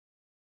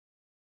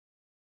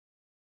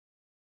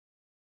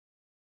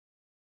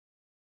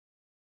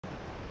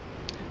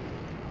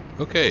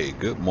Okay,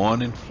 good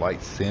morning,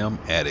 flight sim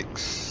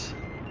addicts.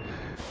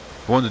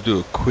 I wanted to do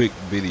a quick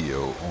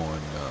video on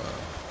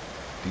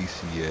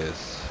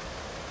DCS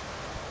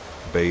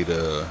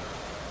beta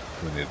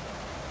when it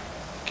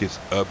gets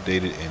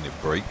updated and it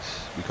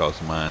breaks,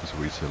 because mine's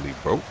recently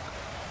broke.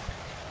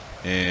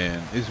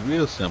 And it's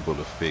real simple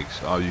to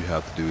fix. All you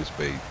have to do is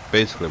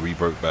basically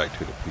revert back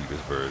to the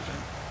previous version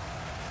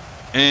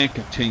and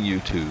continue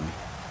to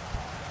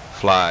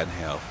fly and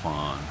have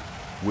fun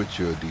with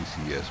your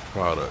DCS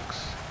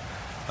products.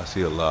 I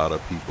see a lot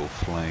of people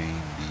flame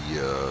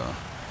the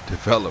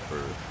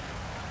developer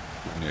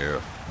when their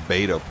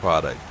beta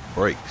product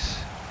breaks.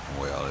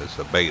 Well, it's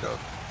a beta,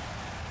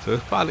 so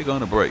it's probably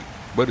going to break,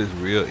 but it's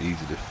real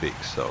easy to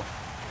fix. So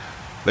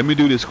let me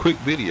do this quick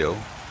video,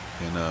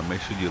 and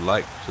make sure you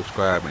like,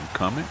 subscribe, and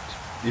comment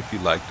if you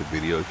like the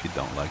video. If you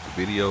don't like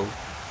the video,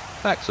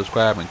 like,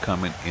 subscribe, and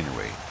comment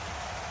anyway.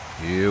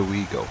 Here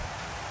we go.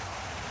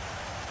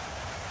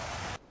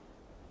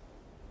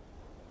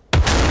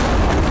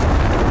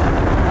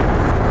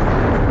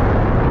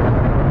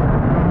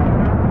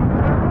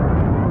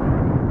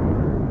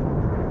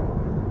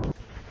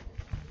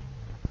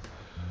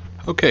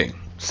 Okay,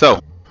 so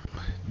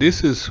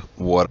this is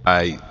what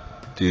I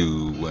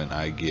do when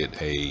I get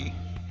a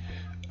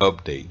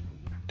update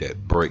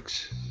that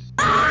breaks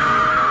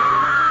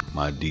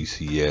my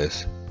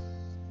DCS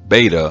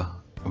beta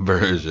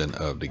version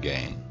of the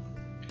game.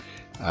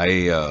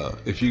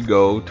 If you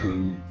go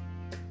to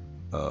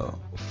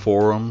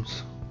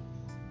forums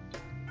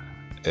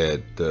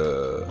at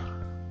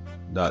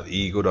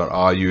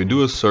 .eagle.ru and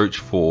do a search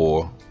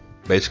for,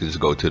 basically just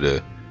go to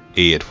the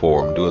Ed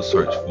forum, do a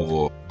search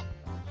for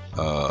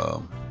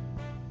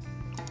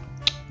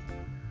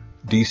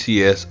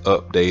DCS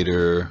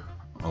updater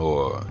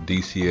or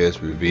DCS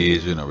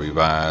revision or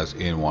revise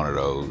in one of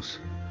those.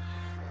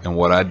 And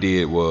what I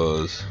did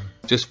was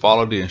just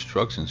follow the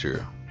instructions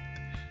here.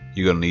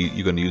 You're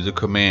gonna use a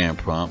command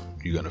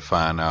prompt. You're gonna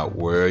find out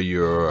where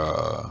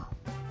your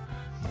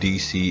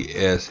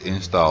DCS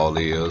install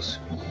is.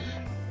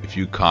 If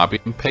you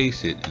copy and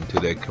paste it into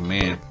that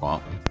command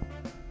prompt,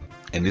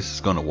 and this is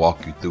gonna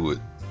walk you through it,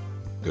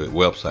 the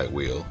website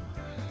will.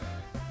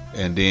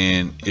 And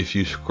then if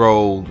you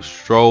scroll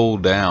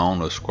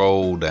down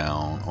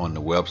on the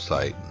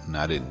website, and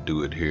I didn't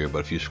do it here, but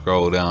if you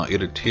scroll down,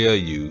 it'll tell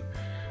you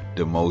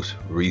the most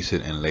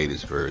recent and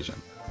latest version,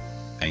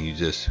 and you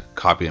just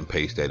copy and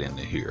paste that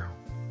into here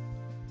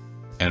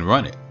and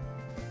run it,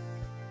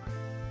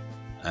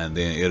 and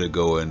then it'll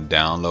go and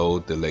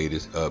download the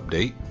latest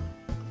update,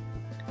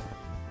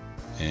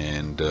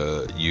 and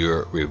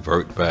you'll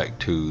revert back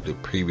to the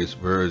previous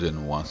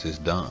version once it's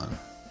done.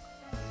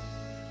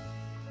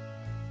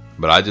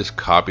 But I just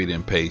copied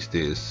and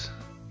pasted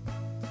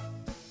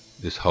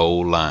this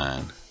whole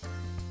line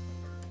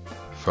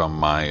from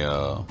my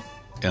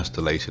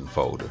installation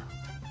folder,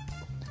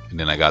 and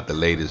then I got the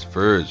latest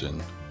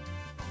version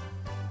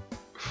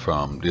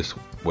from this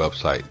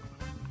website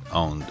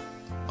on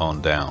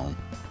down.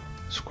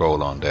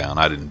 Scroll on down.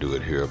 I didn't do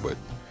it here, but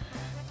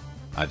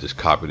I just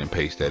copied and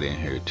pasted that in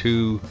here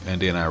too, and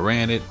then I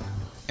ran it,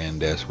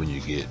 and that's when you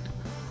get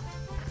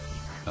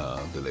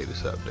the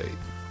latest update.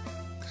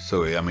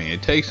 So I mean,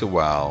 it takes a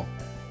while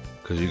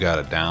because you got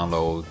to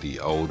download the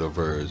older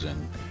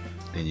version,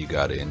 then you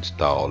got to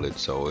install it.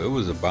 So it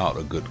was about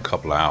a good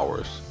couple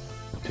hours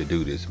to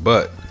do this,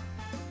 but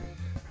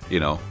you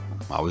know,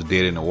 I was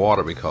dead in the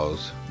water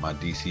because my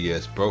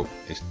DCS broke.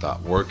 It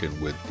stopped working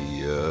with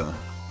the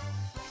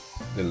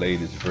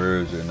latest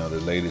version or the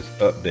latest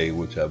update,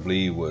 which I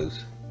believe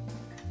was,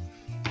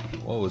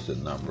 what was the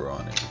number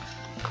on it?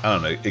 I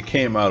don't know. It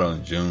came out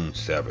on June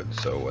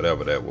 7th, so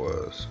whatever that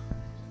was.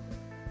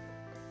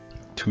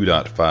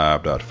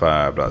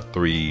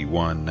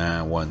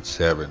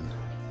 2.5.5.31917.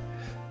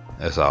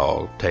 That's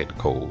all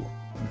technical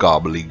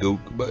gobbledygook,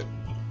 but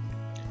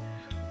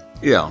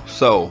yeah.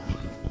 So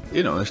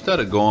you know, instead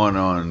of going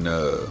on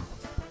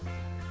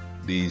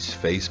these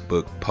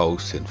Facebook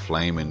posts and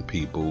flaming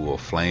people or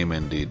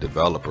flaming the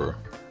developer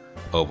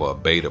over a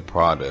beta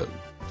product,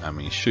 I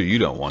mean, sure, you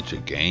don't want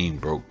your game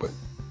broke, but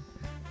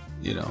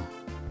you know,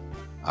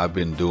 I've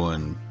been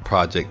doing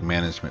project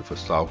management for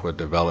software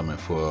development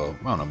for, I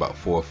don't know, about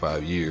 4 or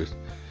 5 years,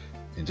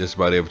 and just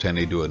about every time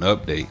they do an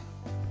update,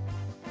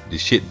 the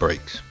shit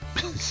breaks.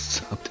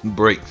 Something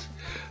breaks,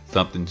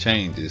 something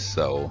changes.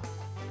 So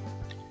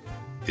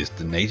it's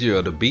the nature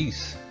of the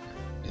beast.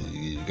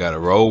 You gotta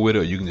roll with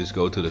it, or you can just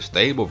go to the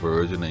stable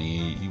version and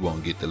you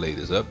won't get the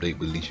latest update,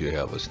 but at least you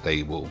have a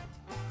stable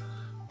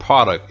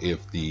product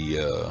if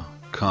the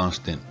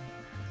constant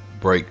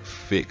break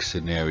fix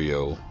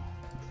scenario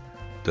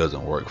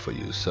doesn't work for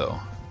you. So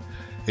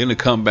I'm gonna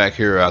come back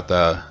here after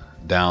I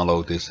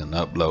download this and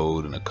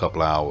upload in a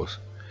couple hours,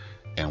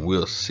 and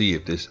we'll see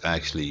if this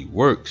actually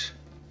works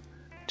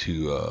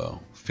to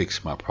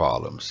fix my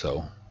problem.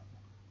 So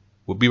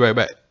we'll be right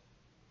back.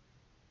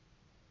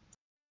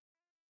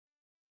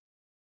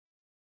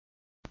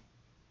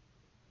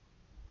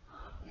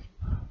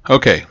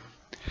 Okay,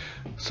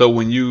 so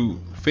when you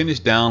finish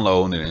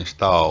downloading and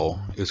install,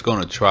 it's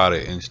going to try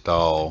to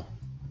install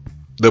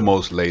the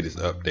most latest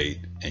update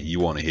and you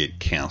want to hit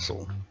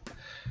cancel,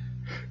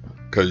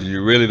 because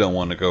you really don't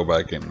want to go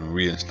back and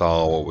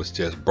reinstall what was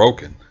just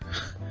broken.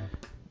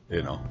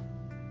 You know,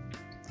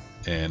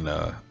 and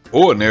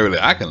ordinarily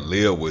I can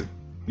live with,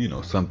 you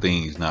know, some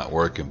things not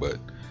working, but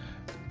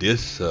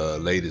this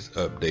latest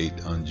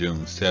update on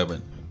June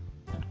 7th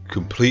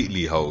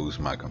completely holds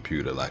my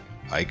computer. Like,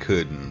 I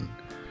couldn't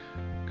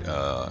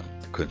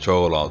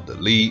control alt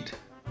delete,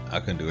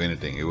 I couldn't do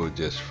anything. It would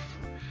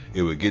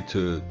get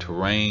to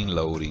terrain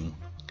loading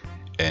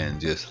and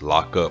just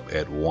lock up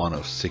at 1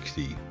 of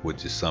 60,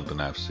 which is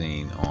something I've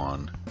seen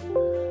on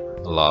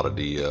a lot of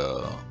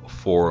the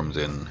forums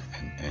and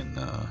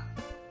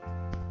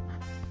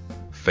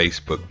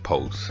Facebook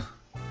posts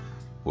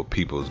where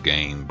people's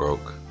game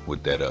broke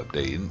with that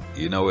update. And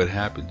you know, it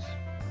happens.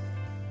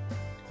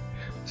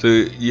 So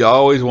you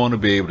always want to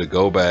be able to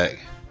go back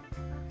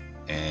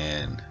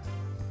and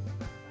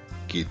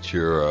get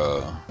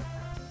your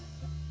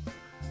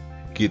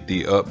get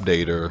the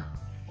updater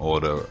or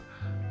the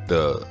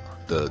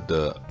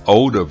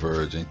older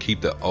version. Keep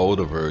the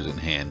older version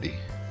handy,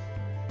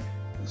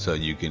 so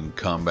you can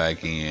come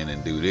back in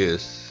and do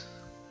this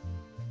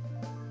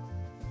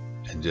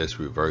and just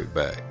revert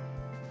back.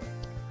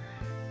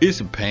 It's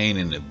a pain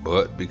in the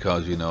butt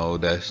because, you know,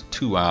 that's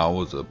 2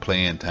 hours of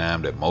playing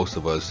time that most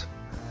of us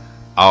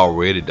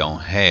already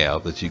don't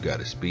have, that you got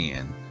to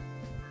spend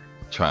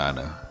trying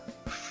to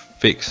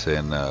fix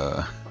and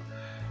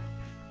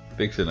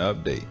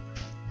update.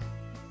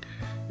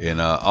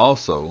 And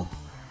also,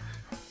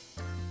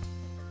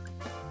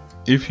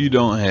 if you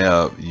don't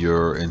have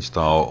your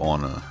install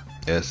on a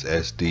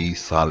SSD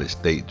solid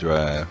state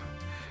drive,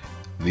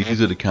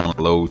 these are the kind of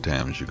load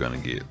times you're gonna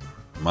get.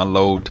 My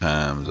load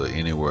times are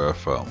anywhere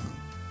from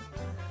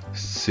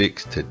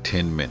 6 to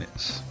 10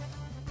 minutes.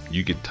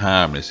 You can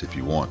time this if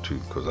you want to,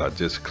 because I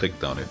just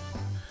clicked on it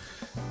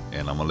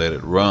and I'm gonna let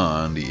it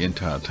run the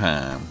entire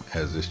time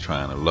as it's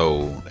trying to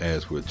load,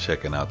 as we're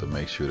checking out to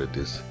make sure that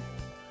this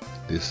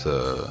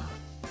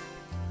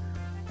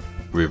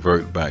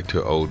revert back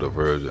to older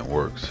version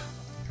works.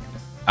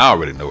 I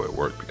already know it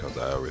worked because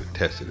I already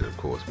tested it, of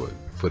course, but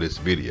for this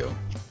video,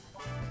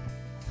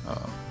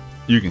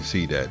 you can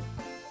see that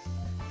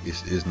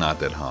it's not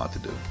that hard to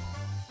do.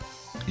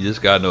 You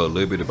just gotta know a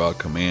little bit about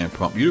command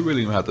prompt. You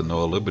really even have to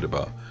know a little bit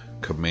about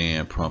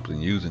command prompt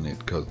and using it,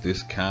 because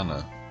this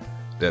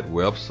that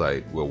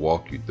website will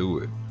walk you through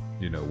it.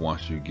 You know,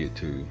 once you get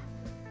to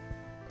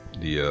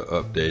the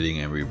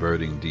updating and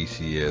reverting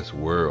DCS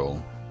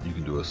world, you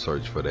can do a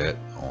search for that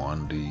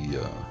on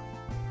the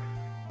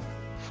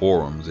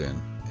forums,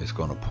 and it's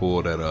going to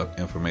pull that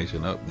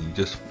information up, and you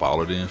just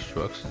follow the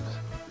instructions.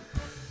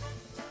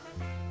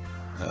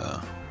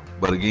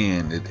 But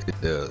again,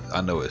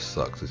 I know it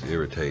sucks, it's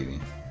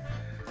irritating,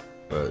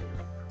 but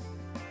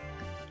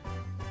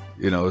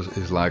you know,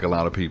 it's like a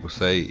lot of people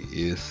say,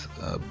 it's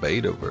a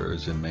beta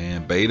version,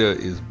 man. Beta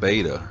is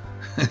beta.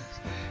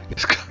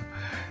 It's,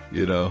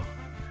 you know,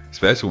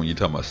 especially when you're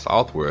talking about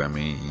software. I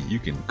mean, you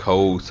can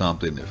code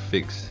something to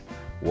fix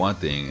one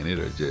thing and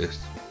it'll just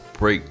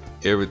break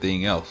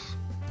everything else.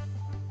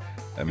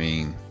 I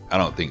mean, I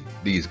don't think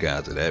these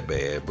guys are that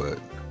bad, but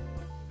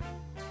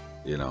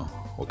you know,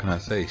 what can I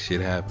say?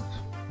 Shit happens.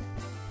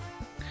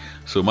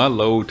 So my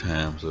load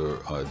times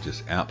are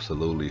just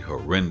absolutely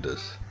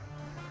horrendous.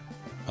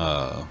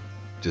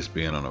 Just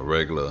being on a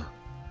regular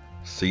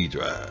C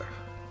drive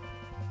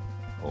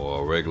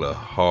or a regular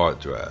hard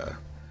drive.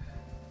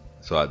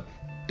 So I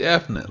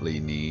definitely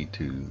need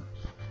to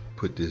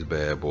put this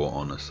bad boy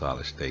on a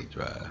solid state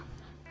drive.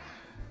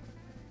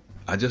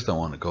 I just don't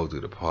want to go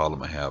through the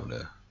problem of having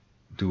to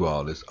do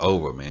all this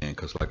over, man,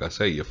 because like I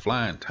say, your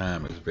flying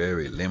time is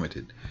very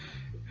limited.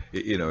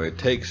 You know, it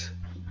takes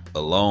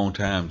a long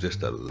time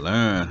just to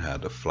learn how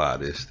to fly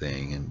this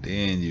thing, and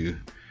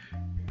then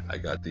I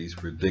got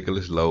these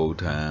ridiculous load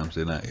times,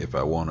 and if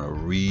I want to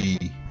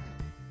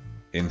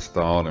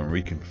reinstall and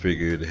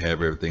reconfigure to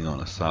have everything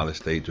on a solid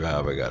state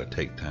drive, I got to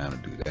take time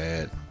to do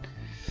that.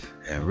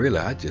 And really,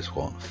 I just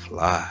want to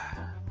fly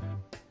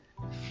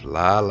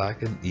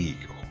like an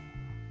eagle.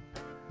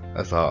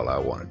 That's all I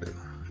want to do.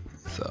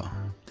 So,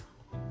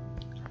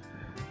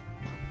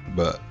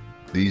 but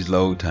these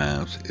load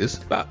times, it's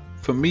about,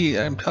 for me,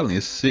 I'm telling you,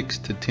 it's 6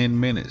 to 10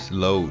 minutes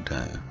load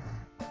time.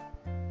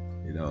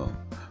 You know.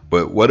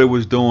 But what it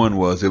was doing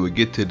was, it would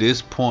get to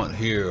this point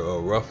here,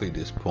 or roughly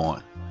this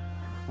point,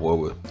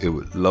 where it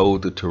would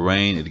load the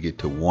terrain. It'd get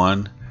to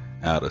 1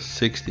 out of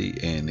 60,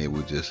 and it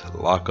would just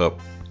lock up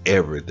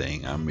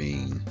everything. I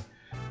mean,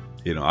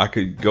 you know, I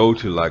could go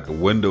to like a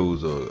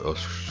Windows or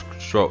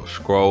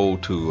scroll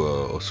to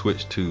or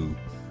switch to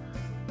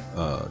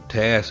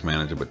Task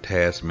Manager, but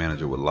Task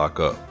Manager would lock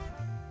up.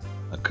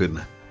 I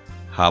couldn't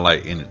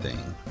highlight anything.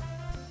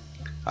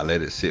 I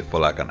let it sit for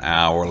like an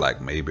hour, like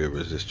maybe it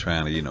was just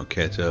trying to, you know,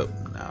 catch up.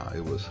 No,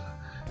 it was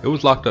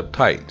locked up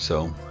tight.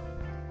 So,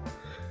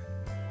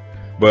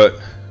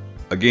 but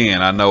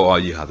again, I know all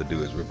you have to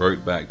do is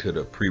revert back to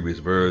the previous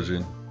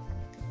version.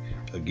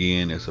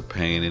 Again, it's a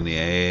pain in the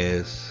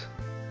ass,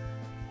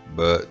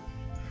 but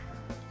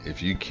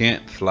if you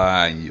can't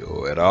fly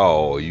or at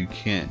all, you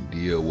can't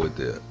deal with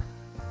the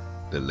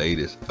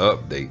latest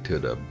update to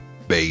the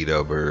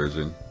beta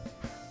version.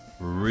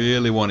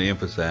 Really want to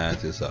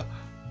emphasize it's a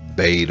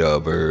beta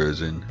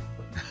version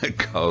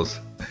because,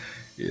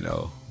 you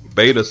know,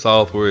 beta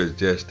software is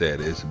just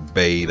that. It's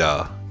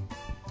beta.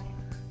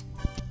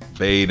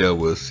 Beta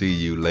will see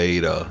you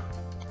later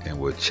and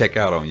will check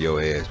out on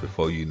your ass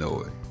before you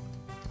know it.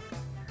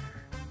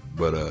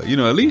 But you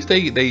know, at least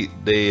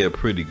they are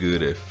pretty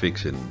good at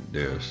fixing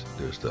their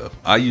stuff.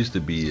 I used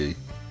to be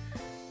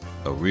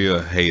a real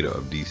hater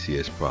of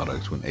DCS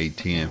products when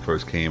 810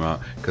 first came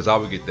out, because I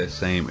would get that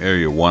same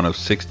area 1 of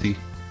 60,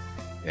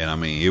 and I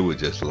mean, it would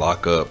just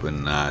lock up,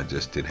 and I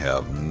just didn't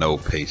have no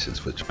patience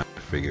for trying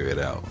to figure it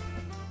out.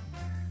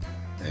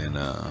 And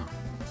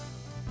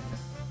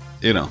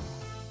you know,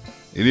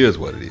 it is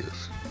what it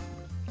is,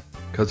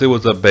 because it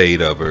was a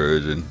beta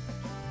version.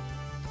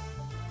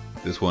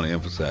 Just want to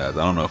emphasize,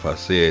 I don't know if I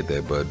said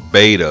that, but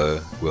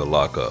beta will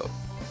lock up,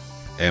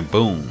 and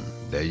boom,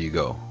 there you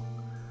go.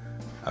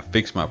 I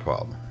fixed my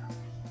problem.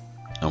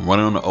 I'm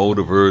running on the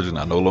older version.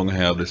 I no longer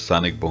have this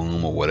sonic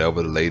boom or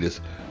whatever the latest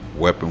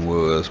weapon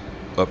was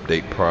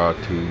update prior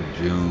to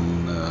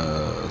June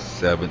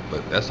 7th,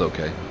 but that's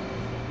okay.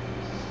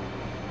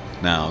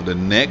 Now the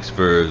next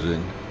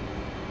version,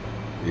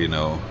 you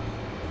know,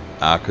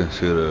 I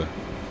consider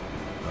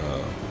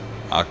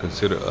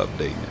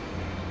updating it.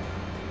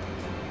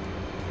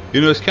 You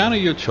know, it's kind of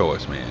your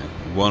choice, man.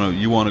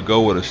 You want to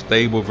go with a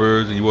stable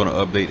version. You want to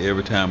update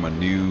every time a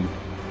new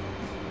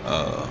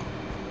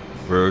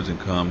version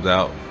comes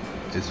out.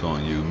 It's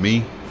on you.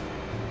 Me,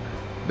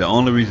 the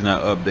only reason I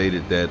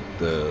updated that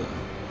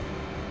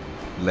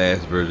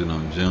last version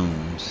on June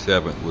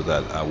 7th was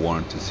I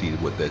wanted to see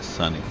what that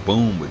sonic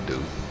boom would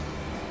do,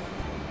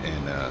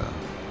 and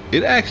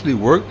it actually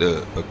worked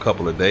a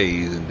couple of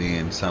days, and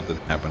then something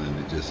happened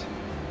and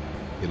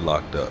it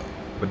locked up.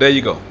 But there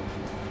you go.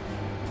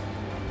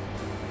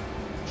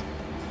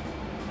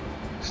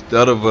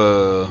 Instead of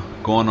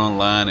going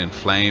online and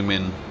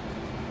flaming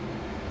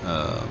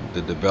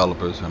the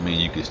developers, I mean,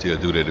 you can still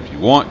do that if you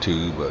want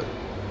to, but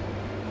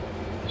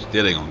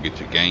still ain't gonna get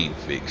your game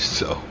fixed.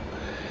 So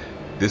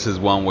this is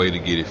one way to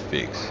get it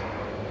fixed.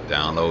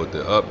 Download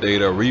the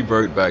update or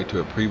revert back to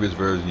a previous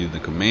version using the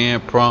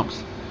command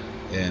prompts,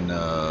 and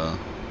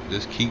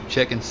just keep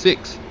checking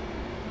 6,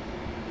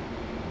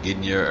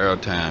 getting your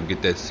airtime,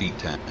 get that seat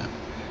time.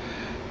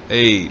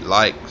 Hey,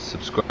 like,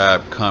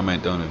 subscribe,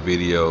 comment on the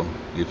video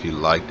if you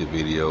like the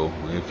video.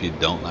 If you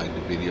don't like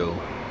the video,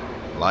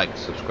 like,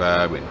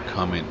 subscribe, and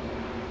comment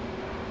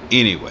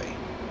anyway,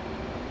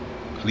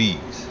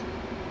 please.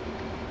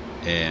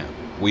 And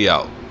we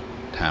out.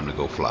 Time to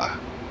go fly.